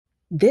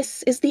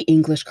This is the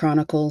English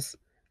Chronicles,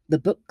 the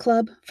book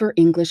club for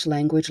English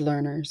language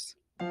learners.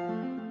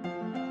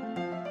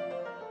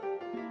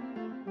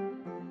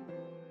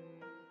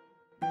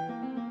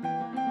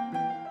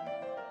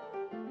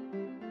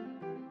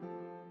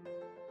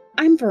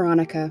 I'm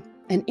Veronica,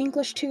 an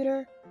English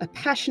tutor, a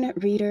passionate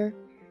reader,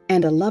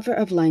 and a lover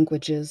of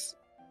languages.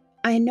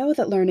 I know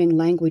that learning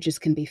languages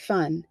can be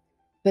fun,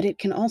 but it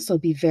can also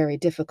be very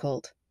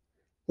difficult.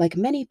 Like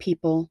many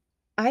people,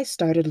 I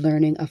started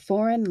learning a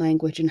foreign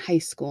language in high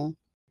school.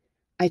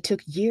 I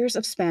took years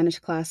of Spanish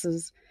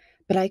classes,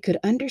 but I could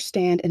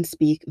understand and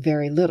speak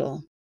very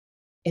little.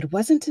 It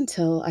wasn't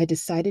until I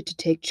decided to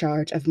take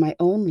charge of my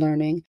own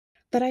learning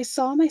that I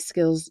saw my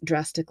skills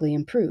drastically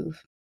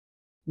improve.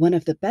 One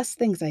of the best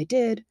things I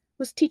did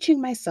was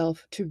teaching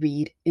myself to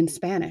read in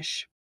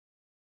Spanish.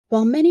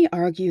 While many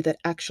argue that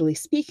actually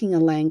speaking a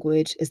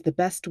language is the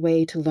best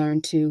way to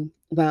learn to,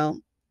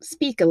 well,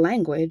 speak a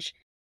language,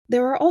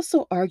 there are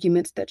also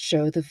arguments that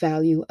show the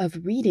value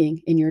of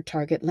reading in your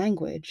target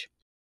language.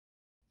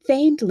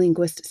 Famed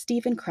linguist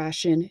Stephen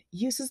Krashen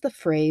uses the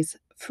phrase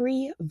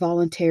free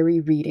voluntary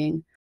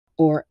reading,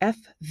 or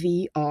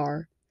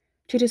FVR,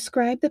 to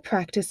describe the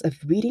practice of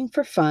reading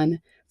for fun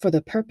for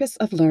the purpose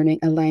of learning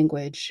a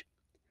language.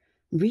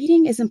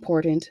 Reading is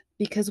important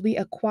because we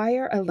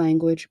acquire a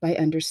language by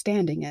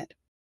understanding it.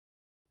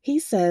 He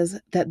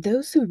says that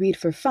those who read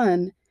for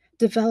fun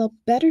develop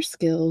better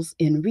skills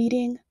in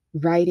reading,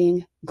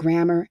 writing,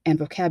 grammar, and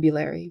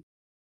vocabulary.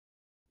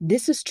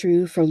 This is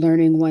true for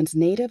learning one's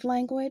native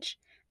language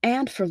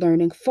and for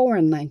learning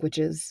foreign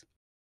languages.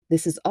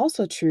 This is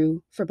also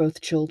true for both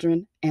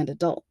children and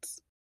adults.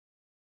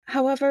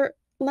 However,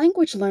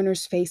 language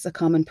learners face a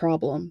common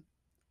problem.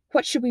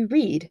 What should we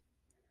read?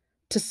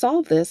 To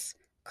solve this,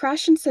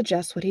 Krashen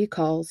suggests what he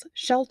calls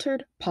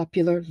sheltered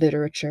popular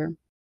literature,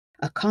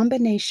 a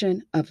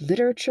combination of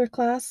literature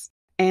class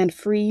and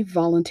free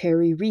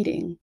voluntary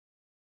reading.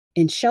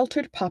 In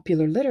sheltered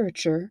popular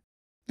literature,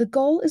 the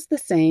goal is the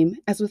same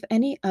as with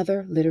any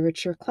other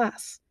literature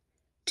class: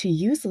 to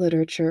use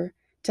literature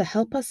to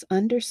help us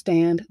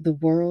understand the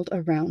world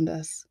around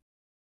us.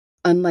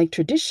 Unlike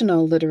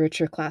traditional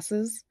literature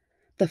classes,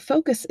 the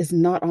focus is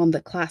not on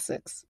the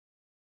classics.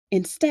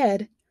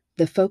 Instead,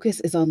 the focus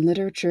is on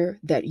literature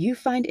that you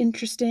find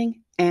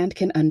interesting and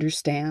can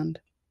understand.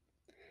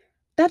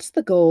 That's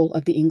the goal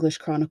of the English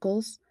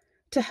Chronicles: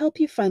 to help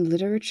you find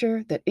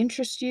literature that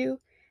interests you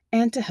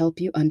and to help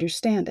you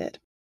understand it.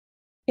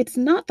 It's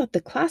not that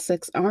the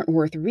classics aren't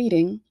worth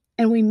reading,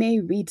 and we may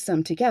read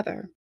some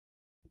together.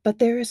 But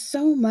there is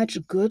so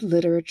much good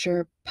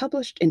literature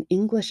published in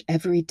English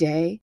every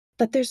day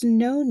that there's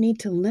no need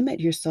to limit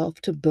yourself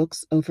to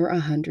books over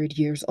 100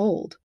 years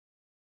old.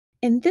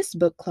 In this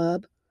book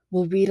club,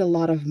 we'll read a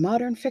lot of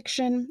modern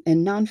fiction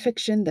and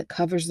nonfiction that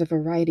covers a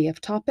variety of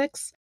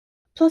topics,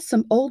 plus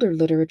some older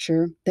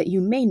literature that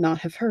you may not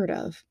have heard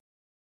of.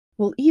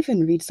 We'll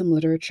even read some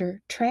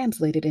literature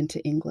translated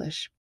into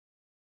English.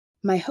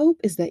 My hope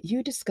is that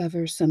you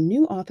discover some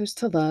new authors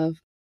to love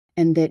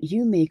and that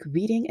you make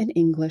reading in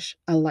English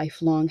a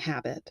lifelong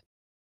habit.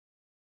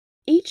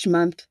 Each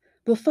month,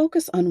 we'll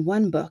focus on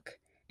one book,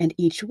 and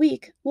each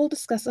week, we'll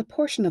discuss a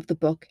portion of the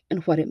book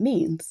and what it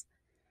means.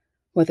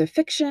 Whether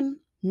fiction,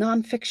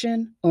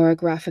 nonfiction, or a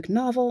graphic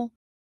novel,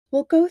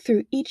 we'll go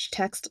through each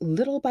text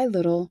little by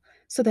little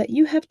so that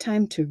you have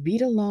time to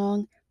read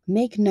along,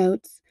 make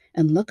notes,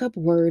 and look up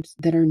words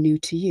that are new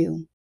to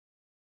you.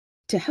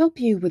 To help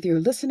you with your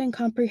listening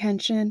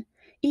comprehension,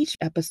 each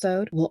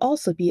episode will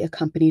also be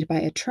accompanied by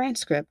a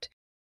transcript,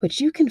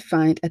 which you can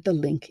find at the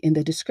link in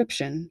the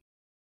description.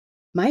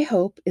 My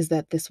hope is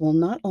that this will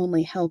not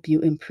only help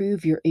you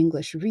improve your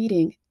English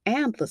reading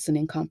and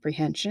listening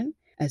comprehension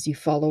as you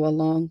follow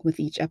along with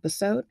each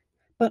episode,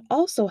 but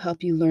also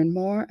help you learn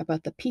more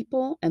about the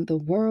people and the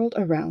world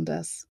around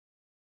us.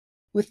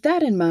 With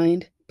that in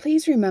mind,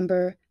 please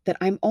remember that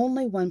I'm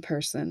only one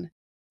person,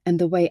 and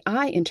the way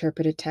I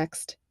interpret a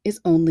text is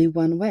only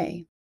one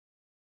way.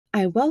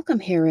 I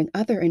welcome hearing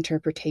other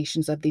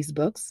interpretations of these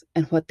books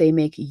and what they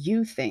make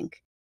you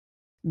think.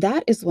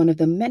 That is one of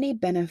the many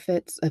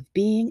benefits of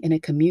being in a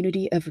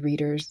community of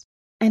readers,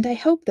 and I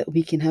hope that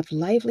we can have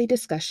lively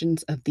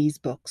discussions of these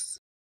books.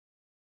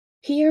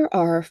 Here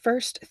are our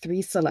first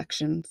three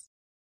selections.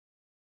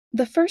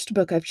 The first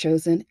book I've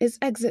chosen is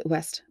Exit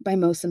West by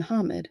Mohsin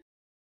Hamid.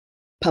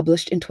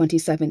 Published in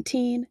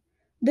 2017,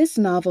 this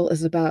novel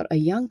is about a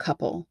young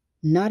couple,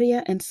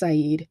 Nadia and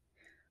Saeed,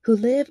 who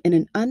live in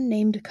an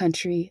unnamed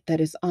country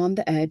that is on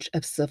the edge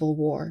of civil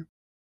war.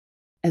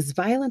 As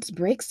violence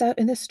breaks out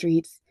in the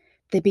streets,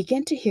 they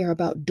begin to hear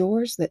about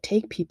doors that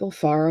take people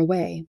far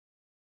away.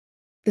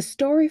 The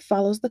story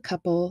follows the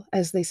couple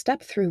as they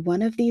step through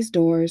one of these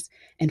doors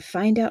and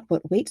find out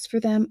what waits for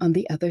them on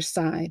the other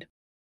side.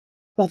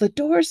 While the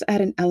doors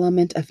add an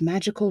element of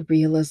magical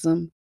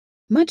realism,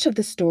 much of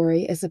the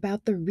story is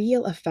about the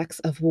real effects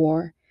of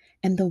war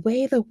and the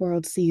way the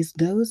world sees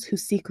those who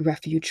seek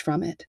refuge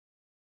from it.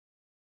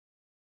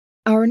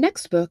 Our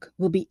next book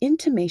will be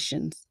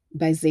Intimations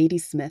by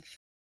Zadie Smith.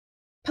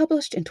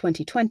 Published in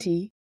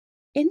 2020,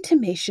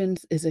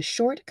 Intimations is a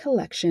short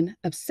collection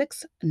of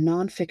 6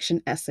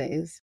 nonfiction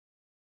essays.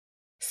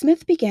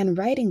 Smith began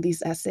writing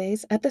these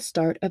essays at the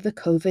start of the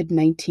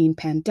COVID-19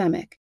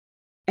 pandemic,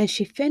 and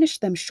she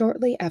finished them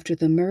shortly after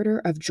the murder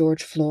of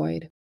George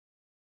Floyd.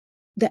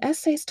 The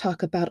essays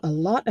talk about a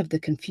lot of the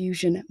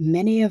confusion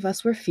many of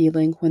us were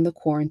feeling when the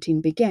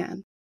quarantine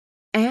began,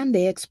 and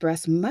they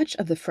express much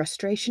of the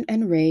frustration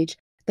and rage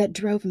that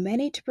drove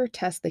many to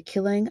protest the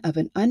killing of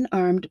an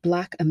unarmed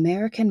Black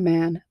American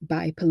man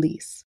by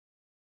police.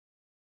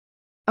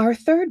 Our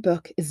third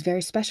book is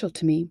very special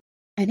to me,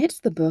 and it's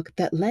the book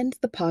that lends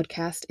the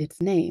podcast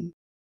its name.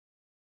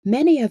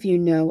 Many of you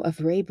know of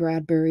Ray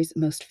Bradbury's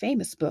most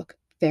famous book,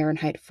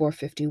 Fahrenheit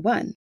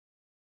 451,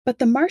 but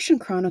The Martian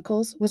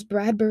Chronicles was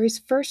Bradbury's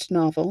first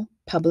novel,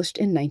 published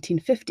in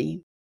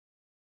 1950.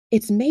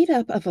 It's made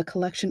up of a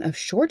collection of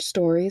short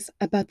stories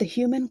about the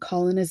human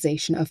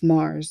colonization of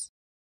Mars.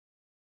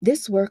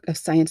 This work of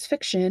science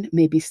fiction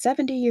may be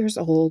 70 years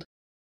old,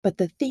 but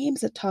the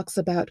themes it talks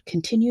about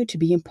continue to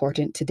be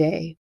important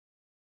today.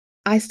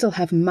 I still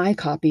have my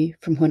copy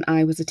from when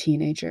I was a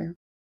teenager.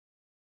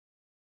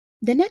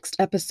 The next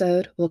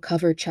episode will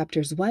cover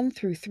chapters 1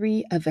 through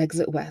 3 of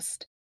Exit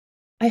West.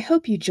 I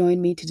hope you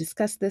join me to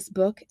discuss this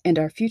book and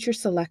our future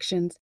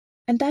selections,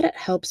 and that it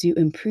helps you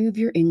improve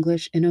your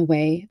English in a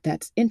way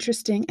that's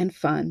interesting and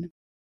fun.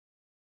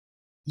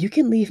 You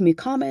can leave me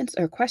comments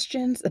or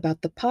questions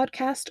about the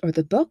podcast or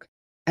the book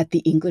at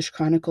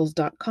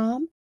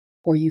theenglishchronicles.com,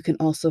 or you can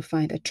also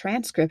find a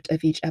transcript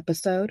of each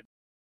episode.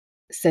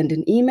 Send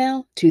an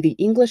email to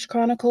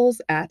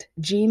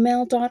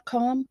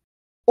theenglishchronicles@gmail.com,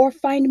 or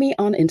find me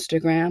on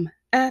Instagram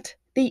at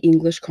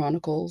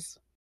theenglishchronicles.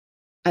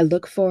 I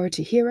look forward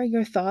to hearing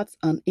your thoughts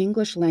on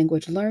English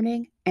language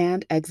learning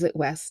and Exit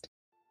West.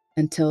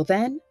 Until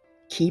then,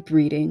 keep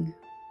reading.